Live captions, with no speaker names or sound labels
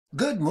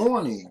Good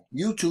morning,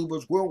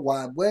 YouTubers, World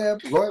Wide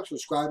Web, loyal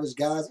subscribers,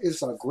 guys.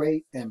 It's a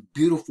great and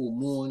beautiful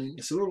morning.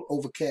 It's a little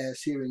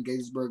overcast here in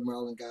Gettysburg,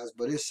 Maryland, guys,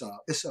 but it's a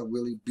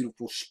really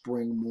beautiful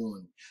spring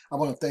morning. I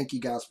want to thank you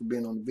guys for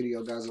being on the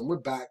video, guys, and we're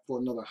back for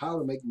another how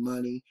to make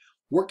money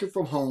working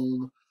from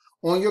home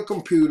on your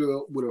computer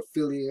with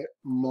affiliate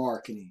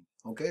marketing.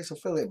 Okay, it's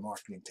affiliate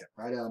marketing tip,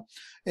 right?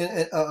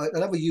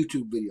 Another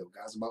YouTube video,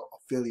 guys, about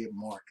affiliate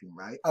marketing,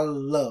 right? I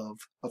love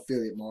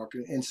affiliate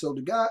marketing, and so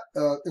the guy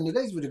in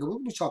today's video, we're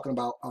going to be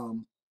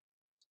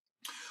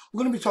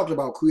talking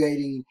about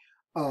creating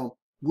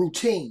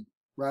routine,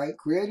 right?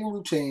 Creating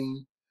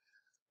routine,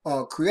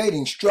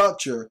 creating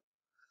structure,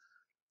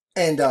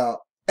 and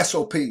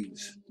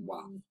SOPs.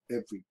 Wow!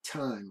 Every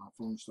time my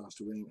phone starts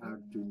to ring, I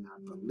do not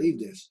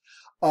believe this.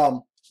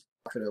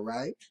 Marketer,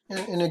 right?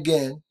 And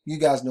again, you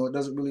guys know it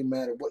doesn't really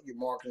matter what you're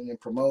marketing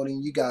and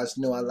promoting. You guys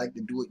know I like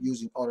to do it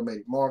using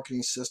automated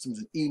marketing systems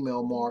and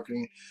email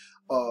marketing.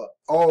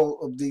 All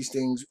of these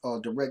things,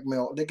 direct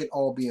mail, they can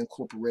all be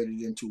incorporated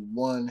into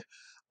one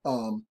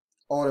um,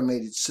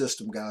 automated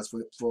system, guys,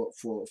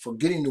 for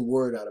getting the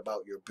word out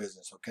about your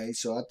business. Okay,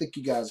 so I think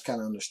you guys kind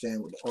of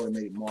understand what the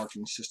automated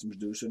marketing systems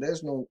do. So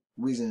there's no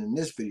reason in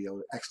this video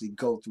to actually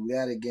go through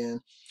that again.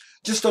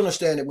 Just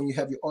understand that when you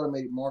have your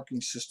automated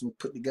marketing system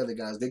put together,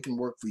 guys, they can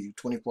work for you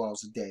 24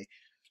 hours a day,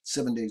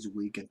 7 days a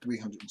week, and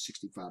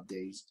 365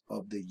 days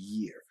of the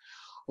year.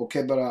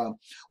 Okay, but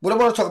what I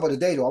want to talk about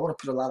today, though, I want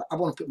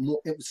to put more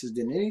emphasis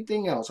than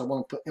anything else. I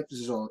want to put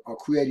emphasis on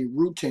creating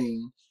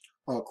routine,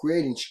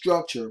 creating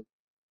structure,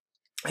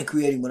 and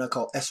creating what I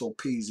call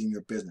SOPs in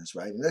your business,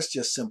 right? And that's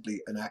just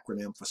simply an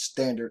acronym for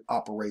standard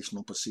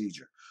operational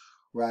procedure,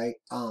 right?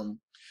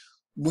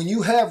 When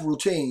you have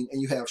routine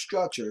and you have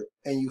structure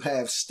and you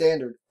have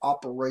standard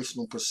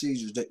operational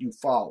procedures that you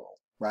follow,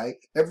 right?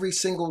 Every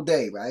single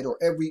day, right? Or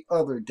every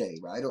other day,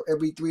 right? Or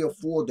every 3 or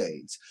 4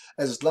 days,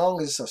 as long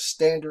as it's a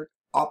standard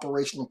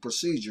operational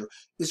procedure,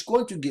 it's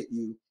going to get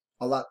you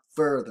a lot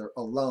further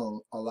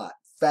along, a lot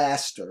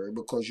faster,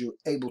 because you're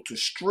able to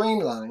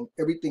streamline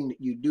everything that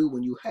you do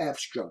when you have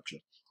structure,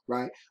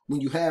 right? When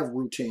you have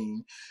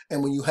routine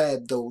and when you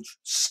have those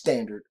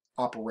standard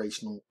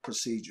operational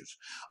procedures.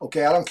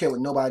 Okay, I don't care what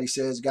nobody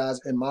says, guys.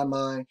 In my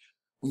mind,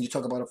 when you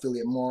talk about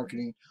affiliate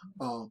marketing,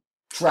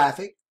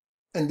 traffic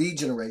and lead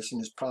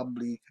generation is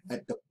probably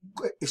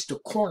it's the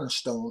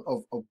cornerstone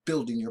of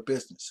building your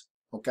business.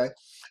 Okay,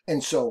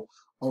 and so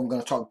I'm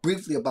going to talk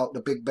briefly about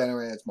the big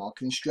banner ads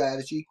marketing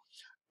strategy.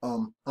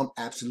 I'm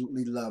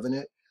absolutely loving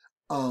it.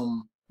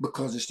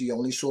 Because it's the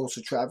only source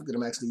of traffic that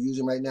I'm actually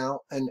using right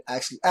now. And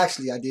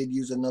actually, I did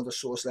use another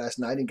source last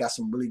night and got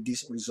some really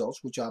decent results,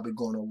 which I'll be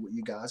going over with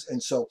you guys.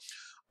 And so,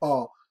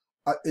 uh,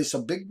 it's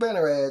a big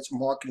banner ads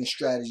marketing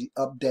strategy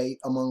update,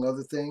 among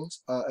other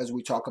things, as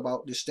we talk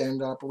about the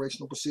standard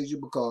operational procedure.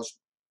 Because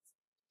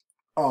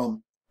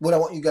what I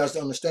want you guys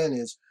to understand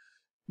is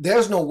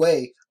there's no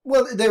way.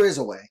 Well, there is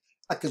a way.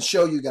 I can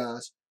show you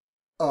guys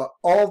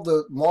all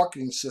the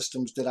marketing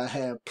systems that I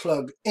have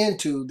plugged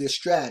into this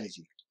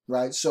strategy,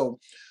 right? So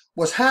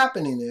what's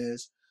happening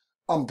is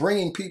I'm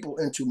bringing people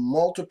into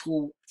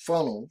multiple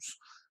funnels,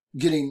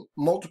 getting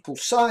multiple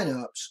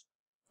signups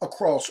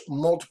across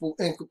multiple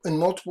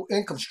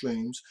income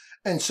streams.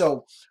 And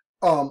so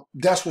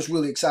that's what's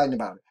really exciting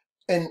about it.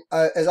 And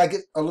as I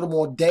get a little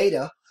more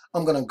data,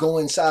 I'm going to go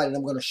inside and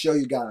I'm going to show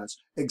you guys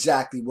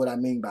exactly what I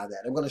mean by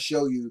that. I'm going to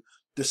show you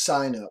the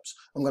signups.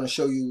 I'm going to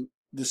show you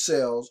the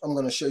sales. I'm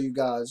going to show you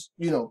guys,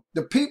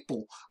 the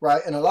people,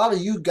 right? And a lot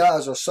of you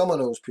guys are some of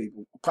those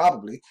people,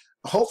 probably,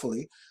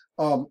 hopefully.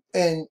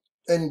 And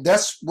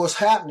that's what's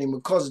happening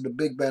because of the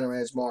big banner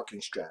ads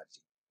marketing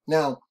strategy.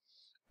 Now,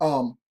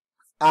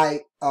 I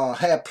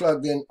have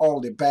plugged in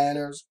all the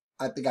banners.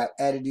 I think I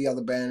added the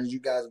other banners.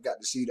 You guys have got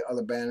to see the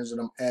other banners,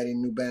 and I'm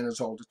adding new banners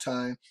all the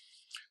time.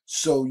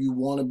 So you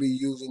want to be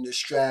using this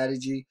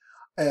strategy.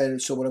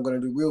 And so what I'm going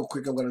to do real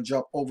quick, I'm going to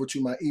jump over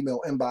to my email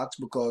inbox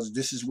because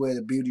this is where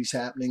the beauty's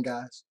happening,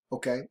 guys.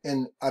 Okay.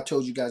 And I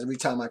told you guys every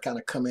time I kind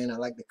of come in, I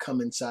like to come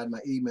inside my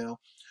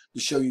email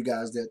to show you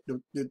guys that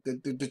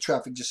the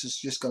traffic is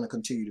just going to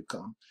continue to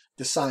come.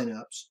 The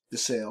signups, the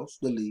sales,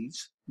 the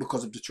leads,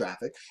 because of the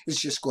traffic,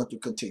 it's just going to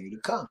continue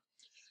to come.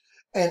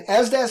 And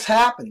as that's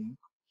happening,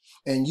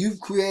 and you've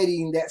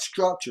creating that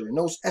structure and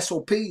those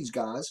SOPs,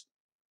 guys,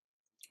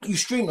 you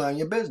streamline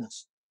your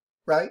business,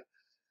 right?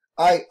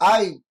 I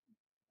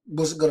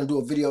wasn't going to do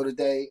a video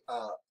today.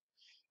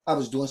 I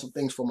was doing some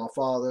things for my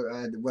father.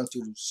 I had to run to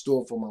the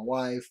store for my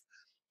wife.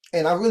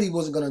 And I really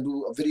wasn't going to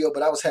do a video,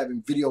 but I was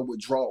having video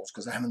withdrawals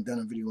because I haven't done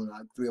a video in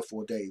like 3 or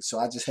 4 days. So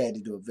I just had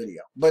to do a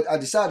video. But I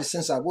decided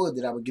since I would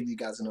that I would give you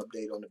guys an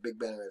update on the big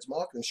banner ads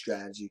marketing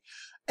strategy.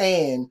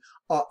 And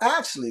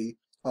actually,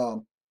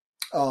 the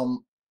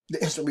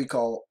instant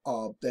recall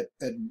that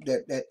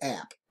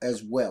app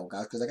as well,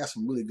 guys, because I got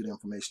some really good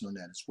information on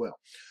that as well.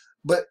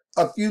 But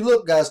if you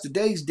look, guys,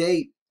 today's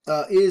date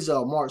is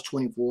March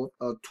 24th,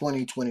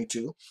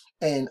 2022.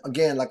 And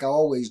again, like I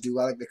always do,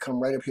 I like to come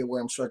right up here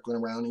where I'm circling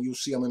around, and you'll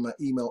see I'm in my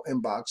email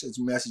inbox. It's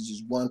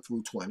messages 1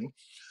 through 20.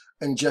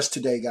 And just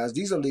today, guys,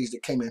 these are leads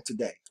that came in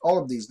today. All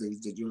of these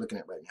leads that you're looking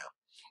at right now.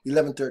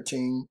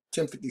 11:13,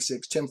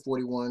 10:56,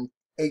 10:41,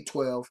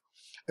 8:12.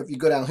 If you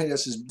go down here,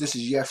 this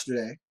is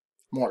yesterday,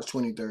 March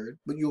 23rd.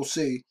 But you'll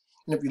see,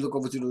 and if you look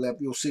over to the left,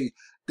 you'll see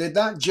they're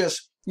not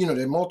just,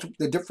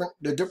 they're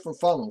different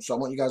funnels. So I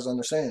want you guys to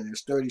understand.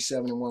 There's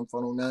 37 in one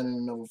funnel, 9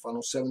 in another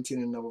funnel, 17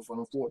 in another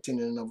funnel, 14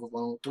 in another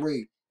funnel,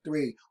 3,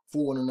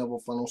 4 in another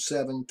funnel,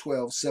 7,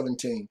 12,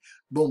 17.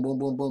 Boom, boom,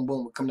 boom, boom,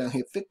 boom. We come down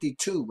here,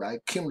 52, right?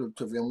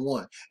 Cumulative in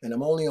one. And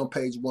I'm only on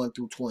page 1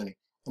 through 20.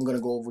 I'm going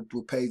to go over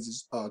through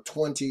pages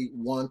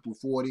 21 through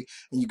 40,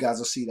 and you guys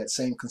will see that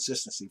same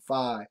consistency.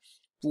 5,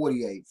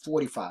 48,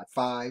 45,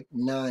 5,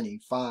 90,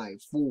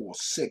 5, 4,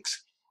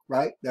 6,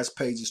 right? That's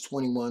pages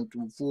 21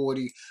 through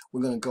 40.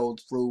 We're going to go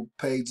through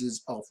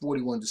pages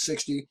 41 to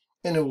 60,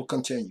 and it will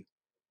continue,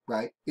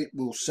 right? It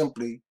will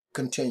simply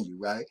continue,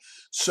 right?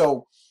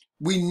 So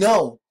we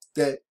know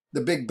that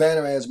the big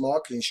banner ads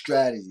marketing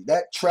strategy,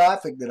 that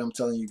traffic that I'm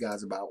telling you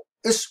guys about,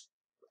 it's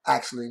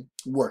actually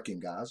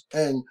working, guys.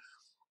 And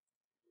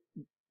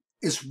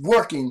it's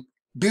working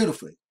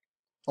beautifully,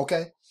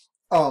 okay?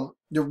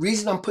 The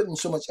reason I'm putting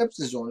so much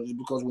emphasis on it is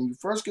because when you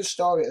first get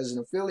started as an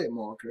affiliate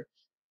marketer,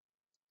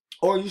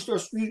 or you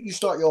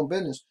start your own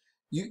business,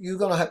 you're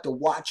going to have to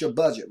watch your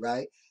budget,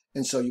 right?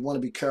 And so you want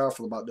to be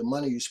careful about the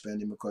money you're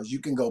spending, because you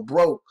can go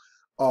broke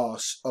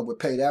with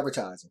paid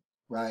advertising,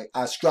 right?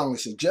 I strongly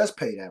suggest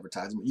paid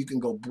advertising, but you can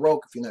go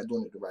broke if you're not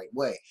doing it the right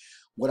way.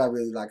 What I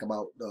really like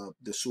about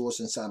the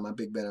source inside my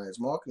big banner ads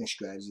marketing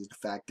strategy is the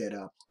fact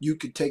that you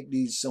could take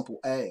these simple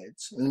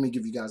ads, and let me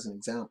give you guys an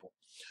example,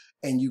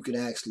 and you can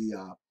actually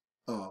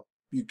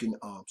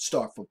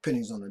start for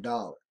pennies on the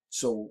dollar.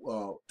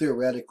 So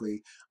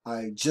theoretically,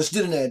 I just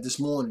did an ad this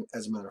morning,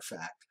 as a matter of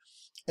fact,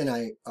 and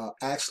I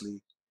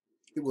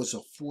it was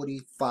a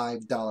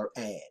 $45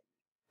 ad,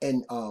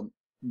 and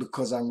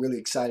because I'm really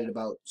excited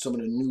about some of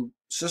the new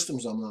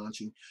systems I'm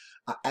launching,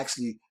 I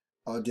actually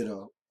did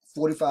a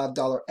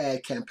 $45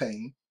 ad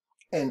campaign,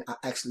 and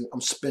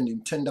I'm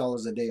spending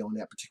 $10 a day on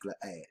that particular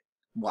ad.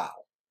 Wow.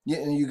 Yeah,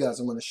 and you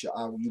guys, I'm going to show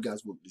you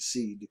guys will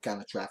see the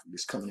kind of traffic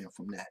that's coming in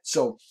from that.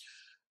 So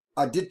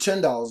I did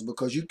 $10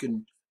 because you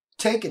can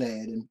take an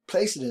ad and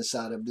place it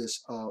inside of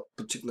this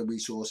particular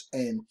resource,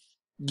 and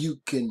you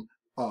can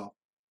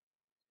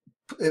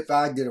if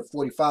I did a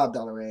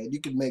 $45 ad,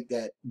 you can make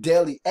that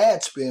daily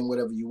ad spend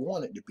whatever you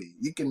want it to be.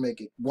 You can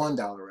make it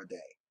 $1 a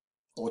day,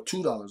 or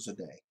 $2 a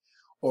day,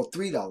 or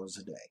 $3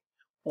 a day,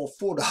 or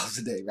 $4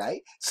 a day,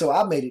 right? So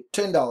I made it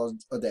 $10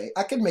 a day.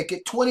 I can make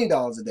it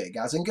 $20 a day,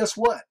 guys. And guess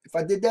what? If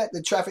I did that,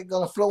 the traffic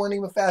gonna flow in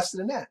even faster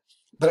than that.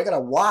 But I gotta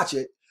watch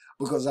it,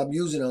 because I'm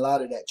using a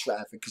lot of that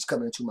traffic is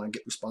coming into my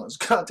Get Response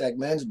contact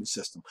management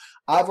system.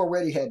 I've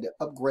already had to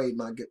upgrade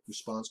my Get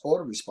Response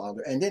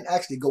autoresponder, and then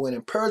actually go in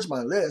and purge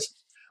my list,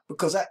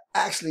 because I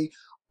actually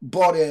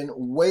brought in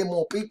way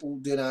more people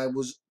than I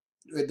was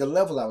at the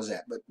level I was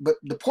at. But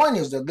the point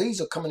is, the leads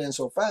are coming in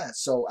so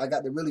fast, so I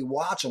got to really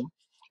watch them,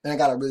 and I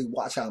got to really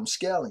watch how I'm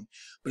scaling.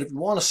 But if you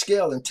want to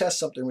scale and test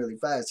something really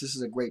fast, this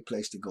is a great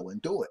place to go and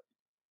do it.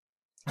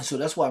 And so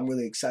that's why I'm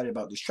really excited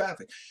about this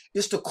traffic.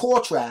 It's the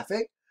core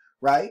traffic,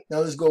 right? Now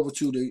let's go over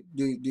to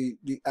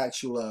the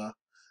actual,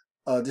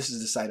 this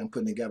is the site I'm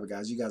putting together,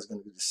 guys. You guys are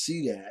going to get to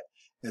see that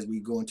as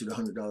we go into the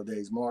 $100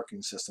 days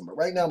marketing system. But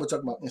right now we're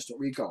talking about instant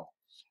recall.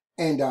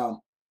 And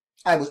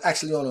I was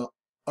actually on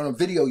a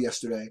video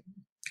yesterday.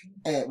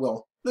 And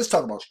well, let's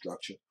talk about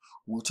structure,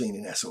 routine,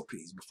 and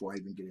SOPs before I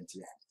even get into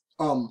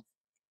that.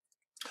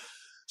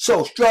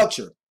 So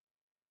structure,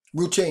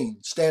 routine,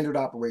 standard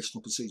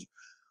operational procedure.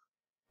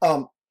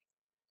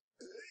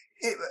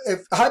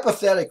 If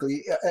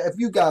hypothetically, if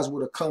you guys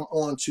would have come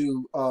on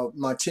to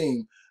my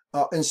team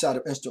inside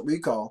of Instant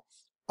Recall,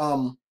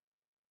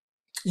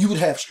 you would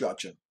have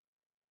structure,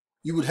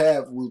 you would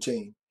have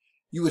routine,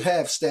 you would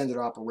have standard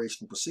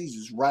operational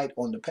procedures right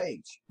on the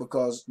page,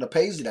 because the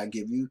page that I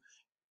give you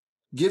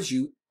gives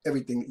you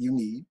everything that you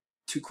need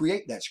to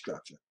create that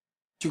structure,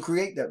 to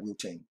create that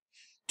routine,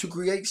 to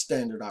create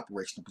standard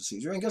operational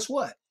procedure. And guess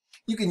what?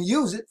 You can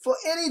use it for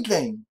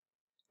anything.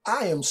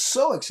 I am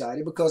so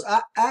excited because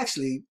I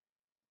actually,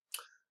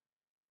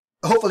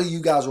 hopefully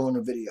you guys were on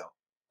the video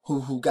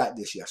who got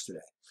this yesterday.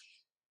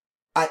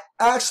 I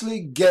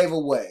actually gave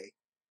away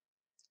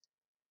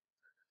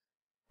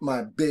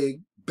my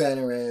big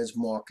banner ads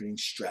marketing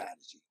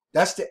strategy.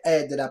 That's the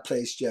ad that I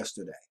placed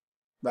yesterday,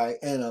 right?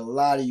 And a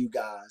lot of you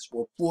guys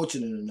were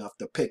fortunate enough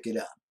to pick it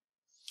up.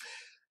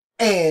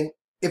 And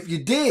if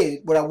you did,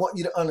 what I want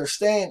you to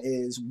understand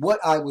is what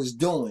I was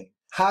doing,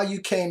 how you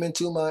came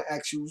into my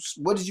actuals.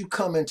 What did you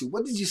come into?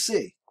 What did you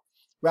see,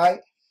 right?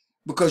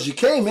 Because you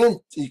came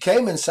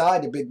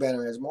inside the big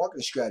banner ads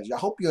marketing strategy. I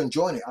hope you're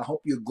enjoying it. I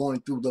hope you're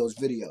going through those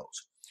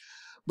videos.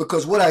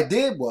 Because what I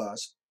did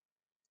was,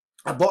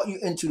 I brought you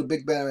into the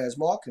big banner ads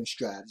marketing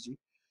strategy,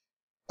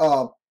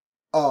 and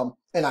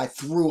I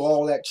threw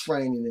all that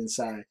training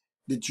inside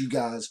that you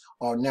guys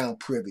are now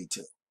privy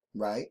to,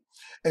 right?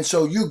 And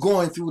so you're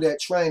going through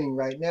that training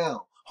right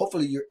now.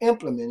 Hopefully you're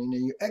implementing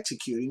and you're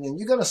executing, and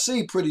you're going to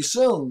see pretty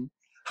soon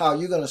how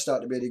you're going to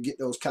start to be able to get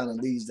those kind of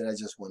leads that I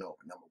just went over,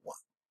 number one,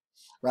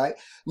 right?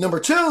 Number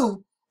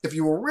two, if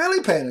you were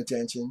really paying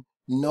attention,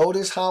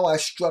 notice how I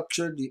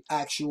structured the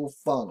actual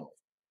funnel.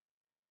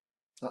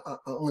 I'm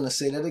going to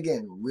say that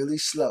again, really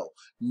slow.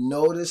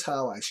 Notice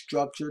how I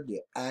structured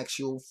the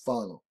actual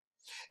funnel.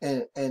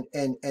 And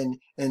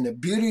the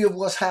beauty of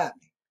what's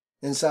happening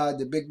inside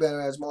the Big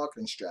Banner Ads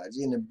marketing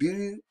strategy, and the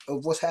beauty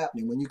of what's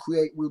happening when you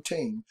create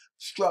routine,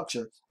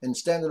 structure, and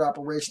standard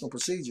operational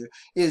procedure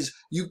is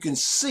you can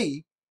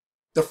see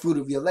the fruit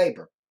of your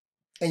labor,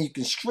 and you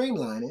can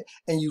streamline it,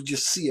 and you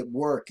just see it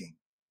working,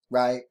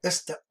 right?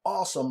 It's the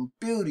awesome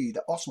beauty,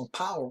 the awesome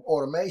power of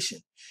automation.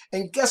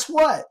 And guess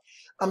what?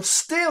 I'm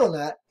still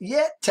not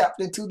yet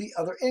tapped into the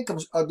other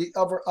incomes, the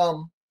other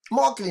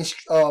marketing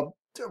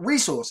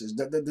resources,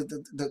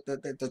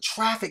 the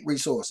traffic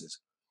resources,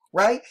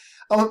 right?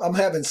 I'm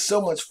having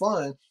so much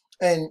fun,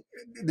 and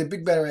the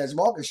Big Banner Ads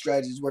marketing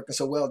strategy is working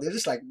so well. They're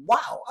just like,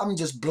 wow, I'm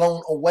just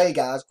blown away,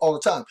 guys, all the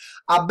time.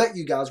 I bet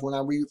you guys, when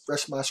I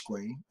refresh my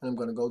screen, and I'm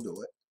going to go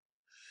do it,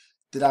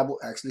 that I will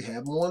actually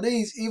have more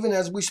leads even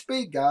as we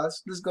speak,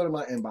 guys. Let's go to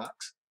my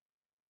inbox.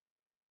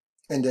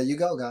 And there you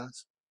go,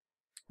 guys.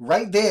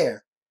 Right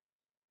there.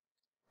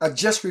 I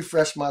just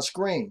refreshed my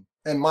screen,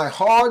 and my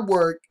hard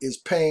work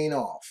is paying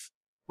off,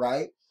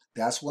 right?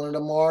 That's one of the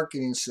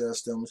marketing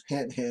systems,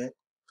 hint, hint,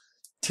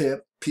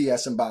 tip,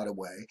 PS, and by the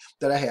way,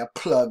 that I have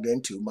plugged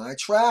into my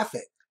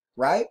traffic,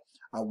 right?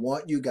 I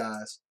want you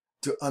guys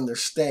to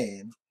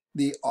understand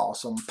the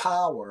awesome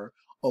power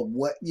of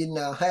what you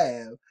now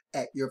have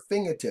at your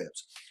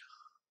fingertips.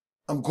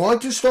 I'm going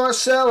to start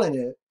selling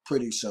it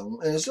pretty soon,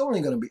 and it's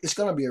going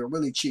to be a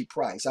really cheap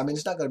price. I mean,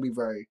 it's not going to be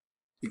very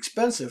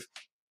expensive,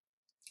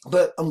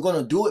 but I'm going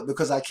to do it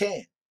because I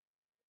can.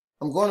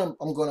 I'm going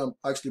to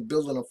actually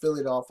build an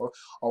affiliate offer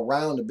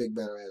around the Big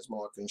Banner Ads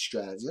marketing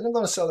strategy, and I'm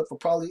going to sell it for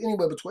probably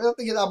anywhere between. I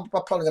think I'm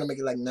probably going to make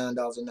it like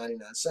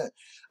 $9.99.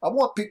 I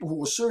want people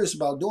who are serious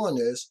about doing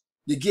this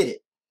to get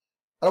it.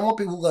 I don't want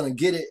people who are going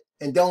to get it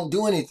and don't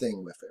do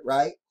anything with it,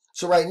 right?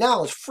 So right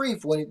now it's free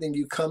for anything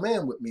you come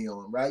in with me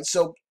on, right?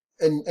 So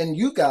and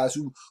you guys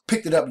who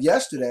picked it up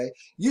yesterday,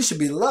 you should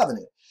be loving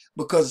it,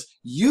 because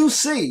you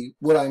see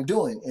what I'm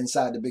doing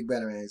inside the Big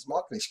Banner Ads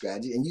marketing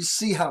strategy, and you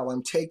see how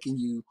I'm taking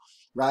you,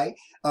 right?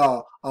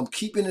 I'm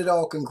keeping it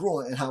all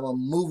congruent, and how I'm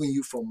moving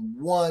you from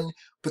one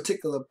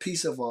particular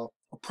piece of a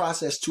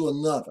process to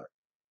another.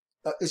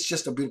 It's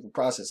just a beautiful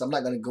process. I'm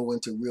not going to go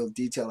into real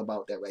detail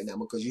about that right now,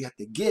 because you have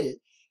to get it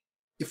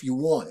if you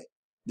want it,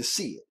 to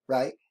see it,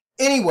 right?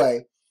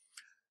 Anyway,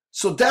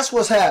 so that's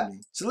what's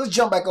happening. So let's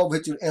jump back over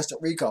here to the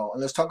instant recall,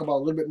 and let's talk about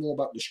a little bit more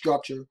about the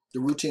structure,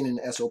 the routine, and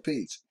the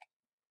S.O.Ps.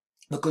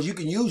 Because you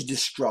can use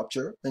this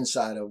structure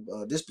inside of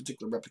this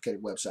particular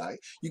replicated website.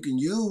 You can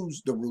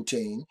use the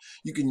routine.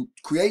 You can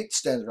create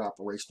standard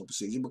operational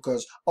procedure,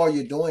 because all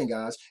you're doing,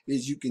 guys,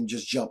 is you can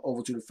just jump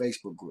over to the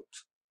Facebook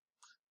groups,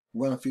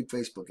 run a few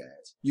Facebook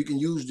ads. You can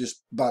use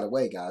this, by the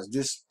way, guys,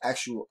 this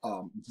actual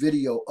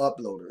video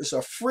uploader. It's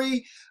a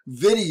free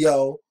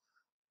video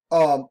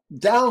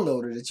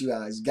downloader that you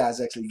guys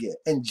actually get.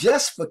 And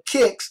just for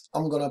kicks,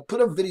 I'm going to put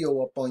a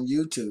video up on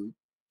YouTube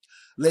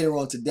later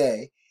on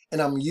today,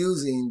 and I'm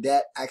using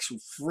that actual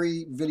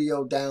free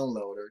video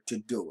downloader to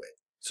do it.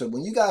 So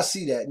when you guys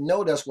see that,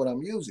 know that's what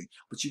I'm using.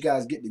 But you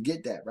guys get to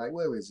get that, right?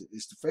 Where is it?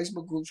 It's the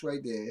Facebook groups right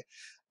there.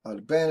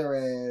 The banner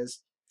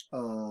ads.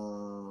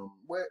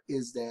 Where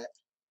is that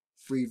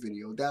free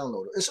video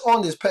downloader? It's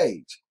on this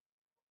page.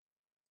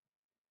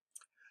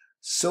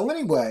 So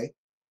anyway,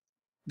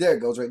 there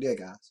it goes right there,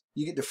 guys.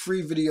 You get the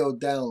free video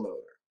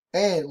downloader.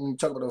 And when you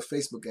talk about those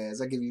Facebook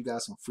ads, I give you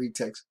guys some free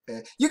text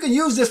ads. You can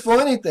use this for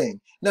anything.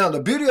 Now,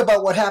 the beauty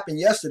about what happened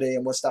yesterday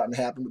and what's starting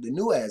to happen with the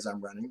new ads I'm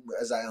running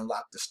as I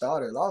unlock the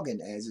starter login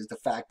ads is the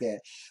fact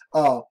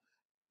that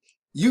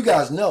you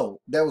guys know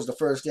that was the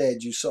first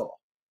ad you saw.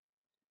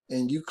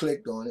 And you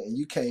clicked on it and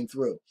you came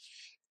through.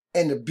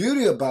 And the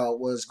beauty about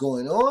what's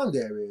going on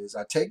there is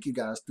I take you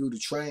guys through the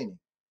training.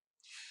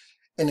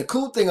 And the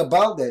cool thing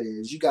about that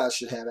is you guys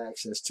should have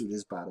access to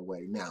this, by the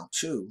way, now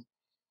too,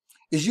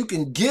 is you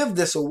can give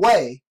this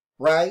away,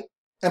 right,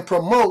 and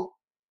promote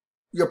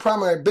your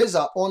primary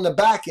business on the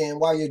back end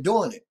while you're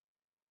doing it,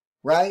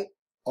 right?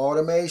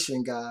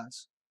 Automation,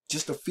 guys.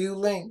 Just a few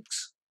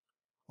links,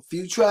 a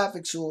few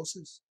traffic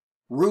sources,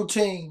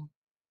 routine,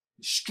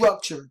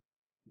 structure,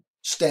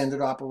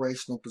 standard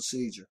operational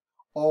procedure,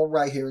 all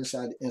right here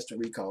inside the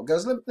instant recall.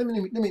 Guys, let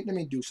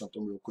me do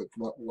something real quick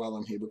while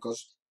I'm here,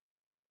 because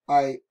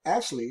I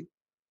actually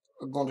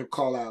am going to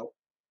call out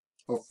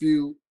a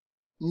few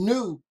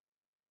new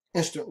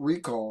instant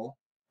recall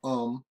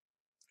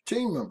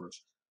team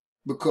members,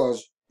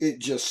 because it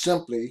just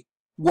simply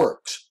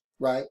works,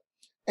 right?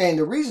 And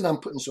the reason I'm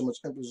putting so much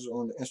emphasis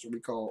on the instant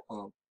recall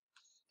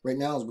right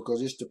now is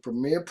because it's the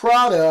premier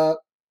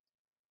product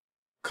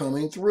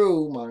coming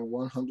through my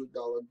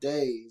 $100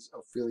 days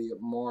affiliate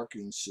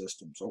marketing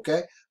systems.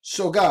 Okay,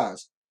 so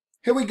guys,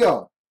 here we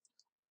go.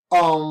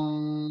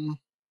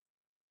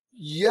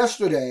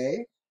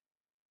 Yesterday,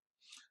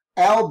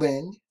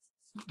 Albin,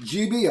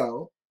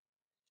 GBO,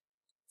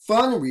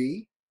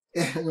 Funry,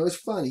 No, it's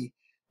funny.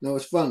 No,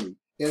 it's funny.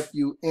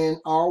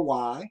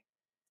 Funry.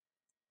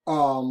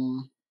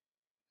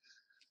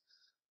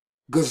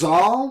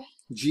 Ghazal,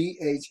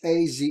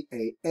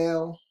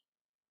 Ghazal,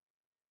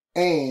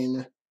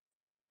 and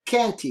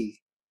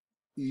Canty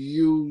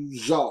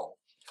Uzal.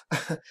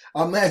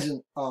 I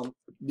imagine a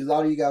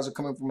lot of you guys are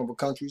coming from other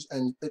countries,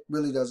 and it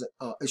really doesn't,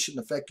 it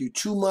shouldn't affect you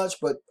too much.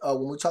 But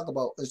when we talk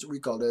about instant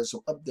recall, there's some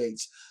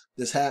updates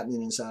that's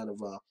happening inside of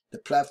the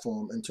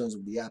platform in terms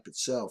of the app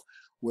itself,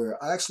 where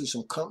actually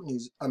some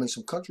countries have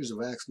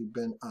actually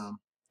been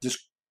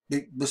just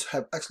this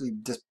have actually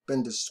just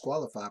been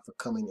disqualified for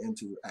coming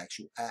into the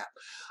actual app.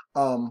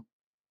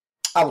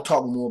 I will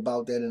talk more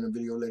about that in a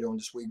video later on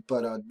this week.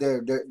 But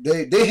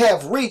they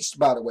have reached,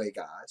 by the way,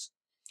 guys.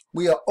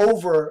 We are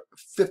over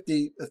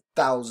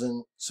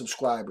 50,000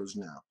 subscribers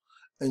now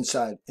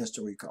inside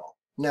Instant Recall.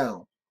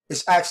 Now,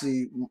 it's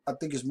actually, I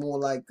think it's more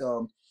like,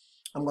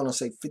 I'm going to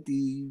say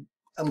 50,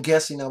 I'm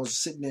guessing, I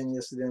was sitting in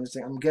yesterday and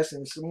saying, I'm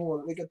guessing it's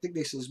more, I think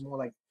they said it's more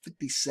like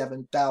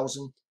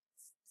 57,000.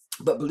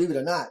 But believe it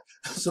or not,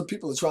 some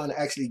people are trying to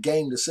actually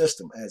game the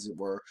system, as it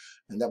were.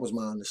 And that was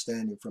my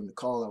understanding from the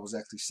call I was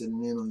actually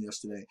sitting in on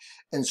yesterday.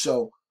 And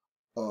so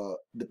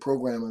the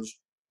programmers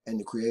and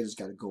the creators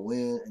got to go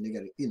in and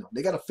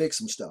they got to fix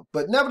some stuff.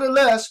 But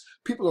nevertheless,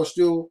 people are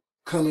still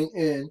coming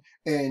in,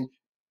 and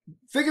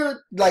figure it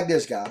like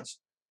this, guys.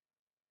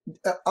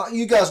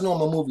 You guys know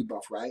I'm a movie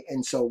buff, right?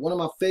 And so one of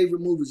my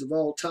favorite movies of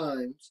all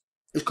times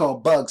is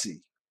called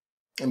Bugsy.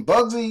 And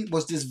Bugsy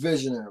was this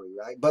visionary,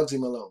 right? Bugsy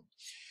Malone.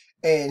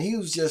 And he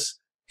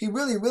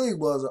really, really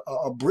was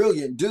a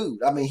brilliant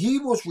dude. I mean, he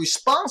was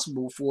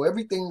responsible for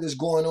everything that's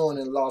going on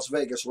in Las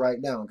Vegas right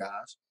now,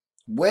 guys.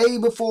 Way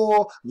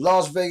before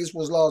Las Vegas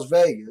was Las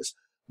Vegas,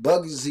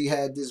 Bugsy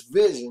had this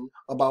vision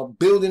about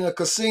building a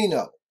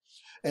casino.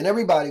 And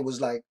everybody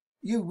was like,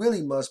 you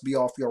really must be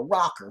off your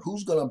rocker.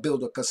 Who's going to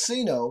build a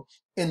casino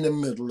in the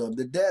middle of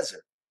the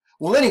desert?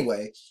 Well,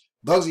 anyway,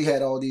 Bugsy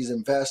had all these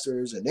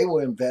investors, and they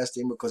were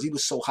investing because he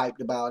was so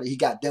hyped about it. He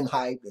got them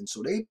hyped, and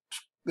so they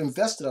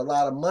invested a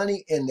lot of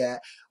money in that,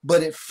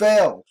 but it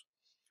failed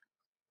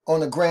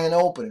on the grand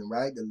opening,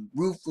 right? The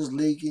roof was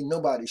leaking.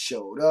 Nobody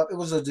showed up. It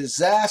was a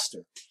disaster.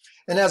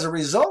 And as a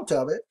result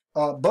of it,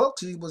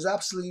 Bugsy was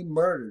absolutely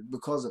murdered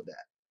because of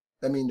that.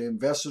 I mean, the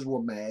investors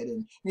were mad,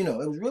 and, it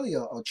was really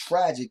a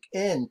tragic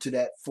end to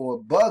that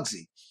for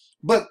Bugsy.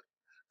 But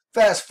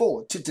fast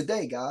forward to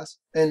today, guys,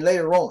 and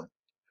later on,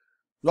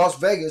 Las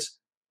Vegas,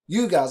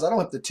 you guys, I don't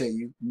have to tell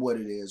you what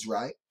it is,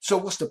 right? So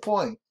what's the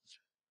point?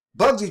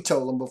 Bugsy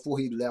told him before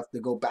he left to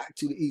go back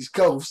to the East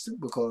Coast,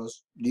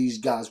 because these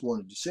guys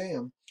wanted to see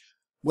him,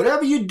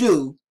 whatever you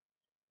do,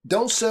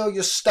 don't sell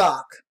your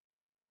stock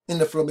in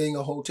the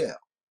Flamingo Hotel.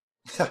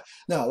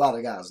 Now, a lot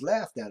of guys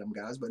laughed at him,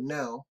 guys, but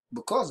now,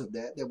 because of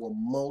that, there were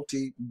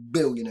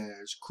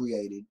multi-billionaires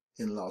created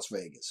in Las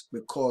Vegas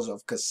because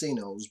of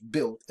casinos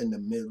built in the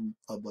middle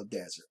of a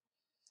desert.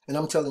 And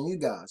I'm telling you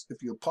guys,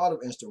 if you're part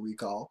of Instant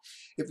Recall,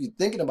 if you're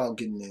thinking about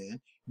getting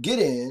in, get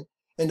in,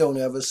 and don't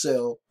ever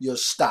sell your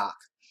stock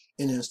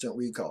in Instant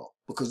Recall,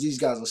 because these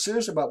guys are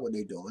serious about what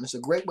they're doing. It's a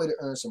great way to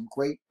earn some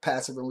great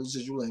passive and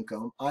residual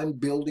income. I'm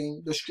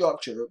building the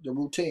structure, the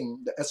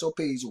routine, the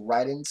SOPs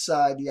right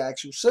inside the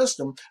actual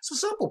system. It's a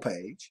simple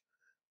page,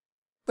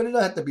 but it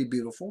doesn't have to be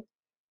beautiful.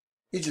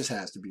 It just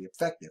has to be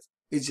effective.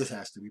 It just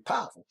has to be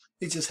powerful.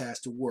 It just has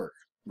to work,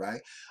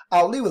 right?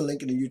 I'll leave a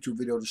link in the YouTube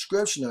video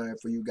description area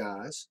for you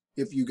guys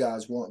if you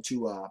guys want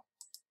to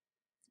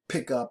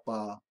pick up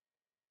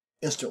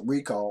Instant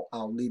Recall.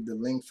 I'll leave the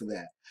link for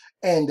that.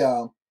 And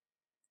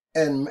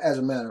as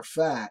a matter of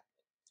fact,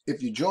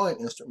 if you join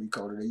Instant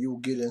Recall today, you'll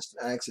get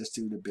instant access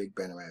to the Big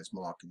Bennett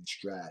marketing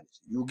strategy.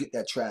 You'll get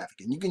that traffic,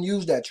 and you can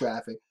use that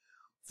traffic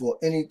for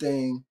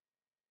anything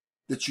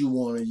that you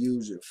want to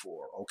use it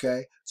for,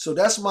 okay? So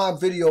that's my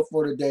video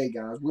for today,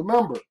 guys.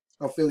 Remember,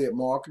 affiliate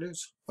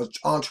marketers,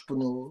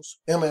 entrepreneurs,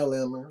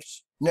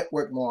 MLMers,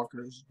 network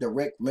marketers,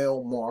 direct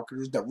mail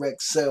marketers,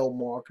 direct sale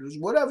marketers,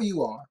 whatever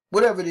you are,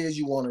 whatever it is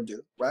you want to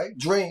do, right?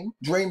 Dream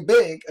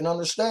big, and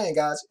understand,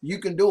 guys, you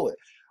can do it,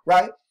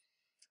 right?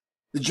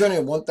 The journey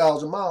of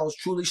 1,000 miles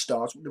truly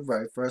starts with the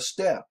very first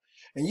step.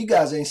 And you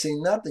guys ain't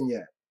seen nothing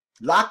yet.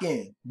 Lock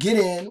in. Get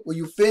in where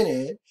you fit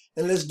in.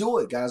 And let's do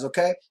it, guys,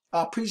 okay?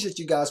 I appreciate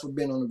you guys for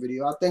being on the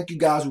video. I thank you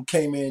guys who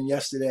came in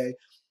yesterday.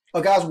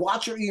 Guys,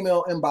 watch your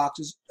email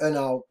inboxes. And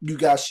you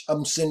guys,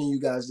 I'm sending you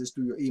guys this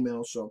through your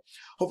email. So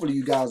hopefully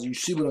you guys, you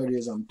see what it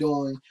is I'm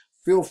doing.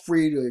 Feel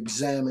free to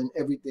examine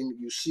everything that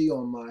you see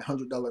on my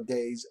 $100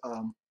 days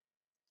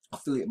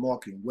affiliate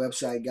marketing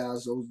website,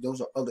 guys. Those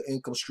are other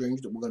income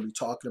streams that we're going to be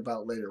talking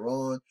about later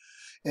on.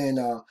 And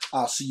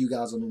I'll see you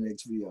guys on the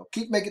next video.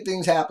 Keep making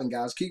things happen,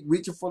 guys. Keep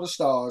reaching for the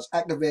stars,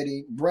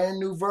 activating brand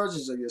new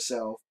versions of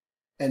yourself,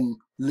 and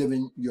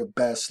living your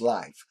best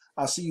life.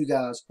 I'll see you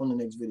guys on the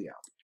next video.